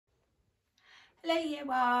Hello Year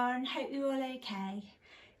 1, hope you're all okay.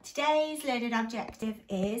 Today's learning objective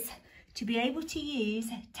is to be able to use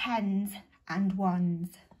tens and ones.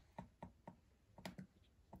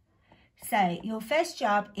 So your first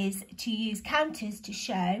job is to use counters to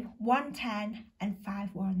show 1 10 and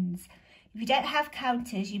 5 ones. If you don't have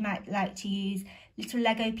counters, you might like to use little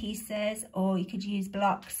Lego pieces, or you could use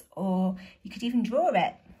blocks, or you could even draw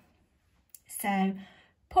it. So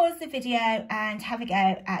pause the video and have a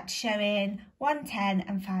go at showing 1 10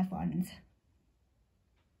 and 5 ones.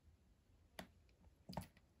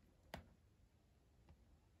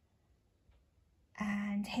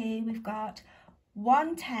 And here we've got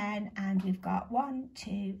 1 10 and we've got 1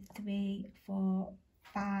 2 3 4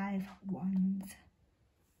 5 ones.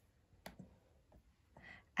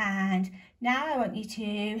 And now I want you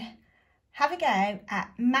to have a go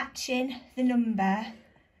at matching the number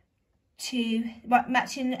to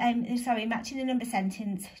matching the number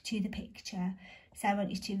sentence to the picture. So I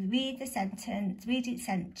want you to read its sentence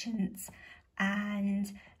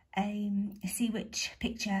and see which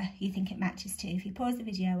picture you think it matches to. If you pause the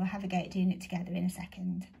video, we'll have a go at doing it together in a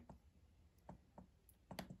second.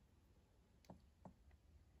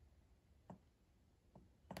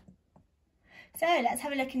 So let's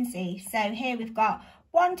have a look and see. So here we've got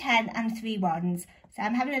 1 10 and 3 ones. So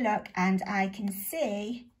I'm having a look and I can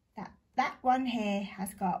see that one here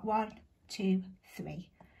has got 1 2 3.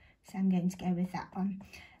 So I'm going to go with that one.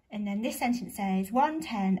 And then this sentence says 1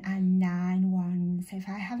 10 and 9 ones. So if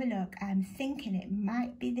I have a look, I'm thinking it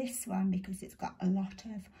might be this one because it's got a lot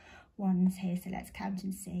of ones here. So let's count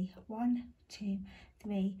and see. 1 2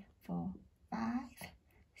 3 4 5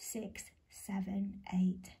 6 7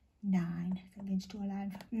 8 9. So I'm going to draw a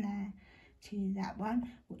line from there to that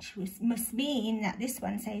one, which must mean that this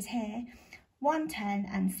one says here 1 10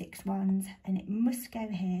 and 6 ones, and it must go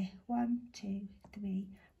here 1 2 3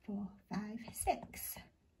 4 5 6.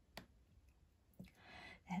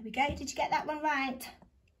 There we go. Did you get that one right?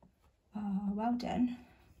 Oh, well done.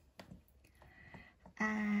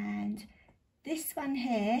 And this one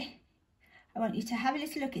here, I want you to have a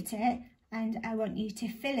little look at it, and I want you to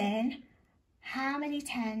fill in how many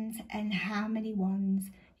tens and how many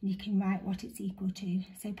ones, and you can write what it's equal to.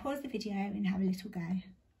 So pause the video and have a little go.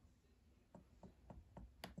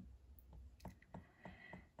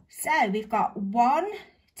 So we've got 1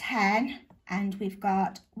 10 and we've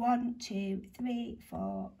got 1 2 3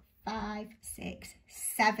 4 5 6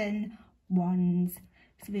 7 ones.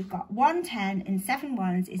 So we've got 1 10 and 7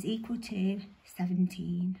 ones is equal to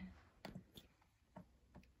 17.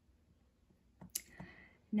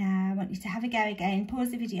 Now I want you to have a go again,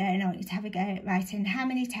 pause the video, and I want you to have a go at writing how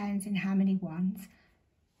many tens and how many ones.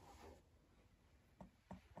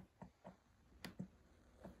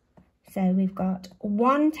 So we've got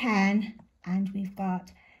 1 10 and we've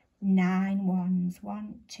got 9 ones.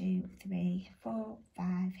 1 2 3 4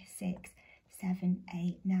 5 6 7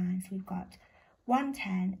 8 9. So we've got 1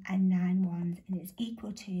 10 and 9 ones, and it's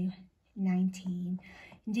equal to 19.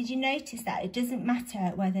 And did you notice that it doesn't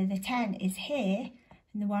matter whether the 10 is here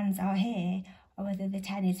and the ones are here, or whether the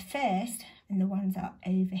 10 is first and the ones are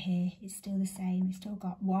over here? It's still the same. We've still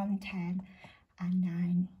got 1 10 and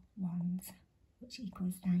 9 ones, which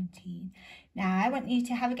equals 19. Now I want you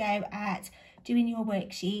to have a go at doing your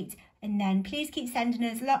worksheet, and then please keep sending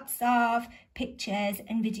us lots of pictures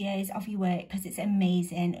and videos of your work, because it's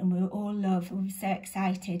amazing and we're so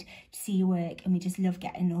excited to see your work, and we just love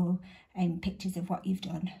getting all pictures of what you've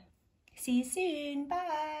done. See you soon.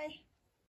 Bye.